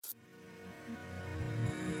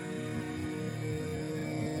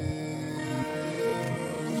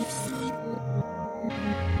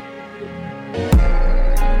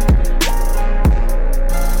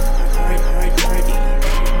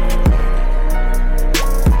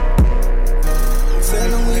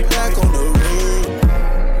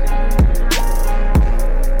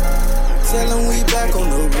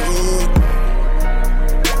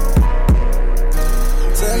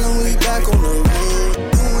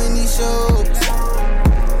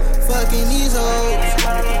fucking these hoes.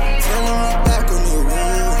 Tell them we back on the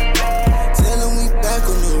road. Tell them we back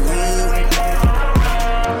on the road.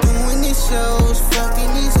 Doing these shows,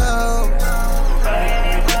 fucking these hoes.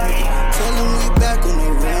 Tell them we back on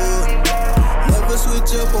the road. Never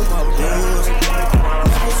switch up on my bros.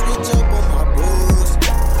 Never switch up on my bros.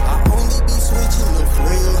 I only be switching the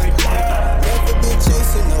floor. Never been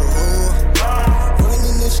chasing no hoe.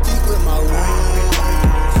 Running the street with my wolves.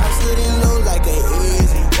 I'm sitting low like a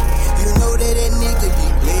easy. You know that nigga be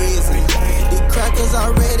blazing. The crackers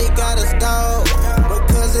already got us dog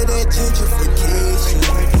because of that gentrification.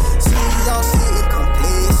 See y'all sitting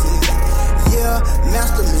complacent. Yeah,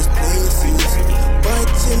 master misplaces.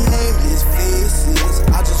 Bunch of nameless faces.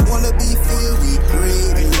 I just wanna be filled with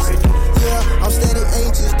greatness. Yeah, I'm steady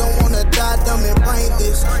anxious. Don't wanna die dumb and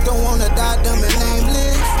brainless. Don't wanna die dumb and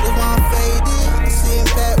nameless. If I'm faded, sitting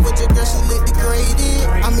back with your girl, she look degraded.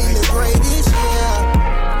 I mean the greatest, yeah.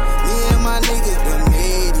 Me and my niggas done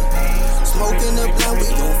made it. Smoking the blunt, we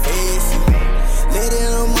gon' face it. Let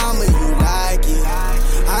it on mama, you like it.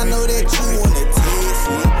 I know that you wanna taste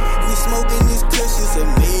it. We smoking this kush, it's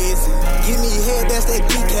amazing. Give me head, that's that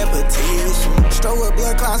decapitation. Stroll with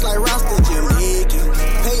blood clots like Rasta Jamaican.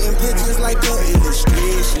 Painting pictures like an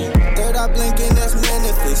illustration. Third eye blinking, that's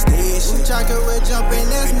manifestation. Chakra jumping,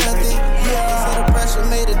 that's nothing. Yeah, they said the pressure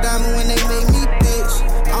made a diamond when they made me bitch.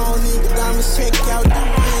 I don't need the diamonds, check out the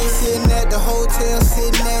Ritz. Sitting at the hotel,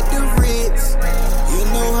 sitting at the Ritz. You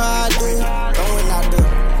know how I do. Throwing out the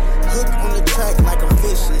hook on the track like I'm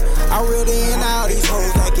fishing. I reel in all these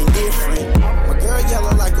hoes acting different. My girl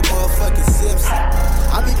yellow like a motherfucking Simpson.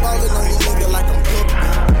 I be ballin' on these niggas like I'm pimpin'.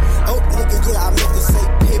 Oh, nigga, yeah, I meant to say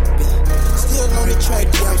pippin'. Still on the track,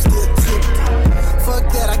 yeah, I'm still tippin'. Fuck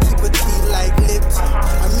that, I keep a tea like Lipton.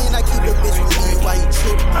 I mean, I keep a bitch with me while you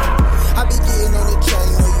trippin'. I be getting on the track,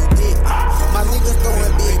 no you didn't. My niggas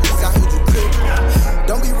throwing big beats, I heard you crippin'.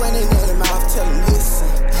 Don't be running at him mouth, tell him listen.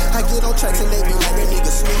 I get on tracks and they be like that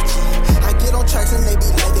nigga switching. I get on tracks and they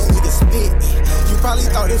be like that nigga spit. You probably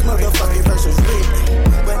thought this motherfucking verse was written,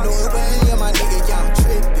 but no, it wasn't, my nigga, yeah, I'm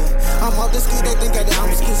trippin'. I'm off the ski, they think that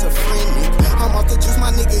I'm schizophrenic. I'm off the juice,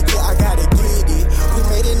 my nigga, yeah, I gotta get it. We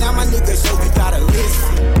made it now, my nigga, so you gotta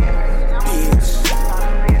listen. Bitch.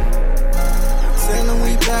 Tell them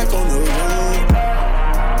we back on the road.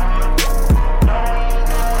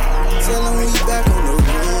 Tell them we back on the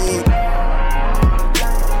road.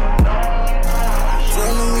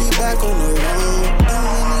 Tell them we back on the road.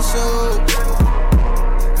 Doing these shows.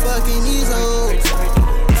 Fucking these hoes.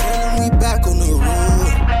 Tell them we back on the road.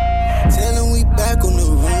 Tell them we back on the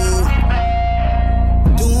road.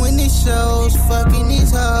 Doing these shows. Fucking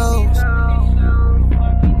these hoes.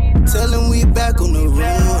 Tell them we back on the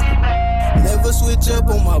road. Never switch up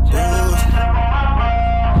on my bros.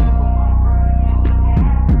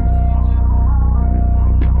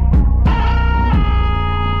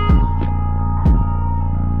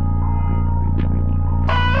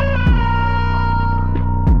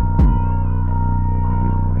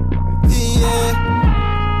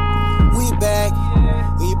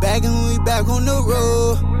 We back on the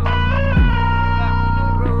road.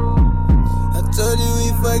 I told you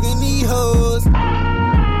we fucking these hoes.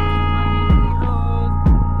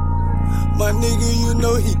 My nigga, you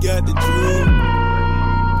know he got the truth.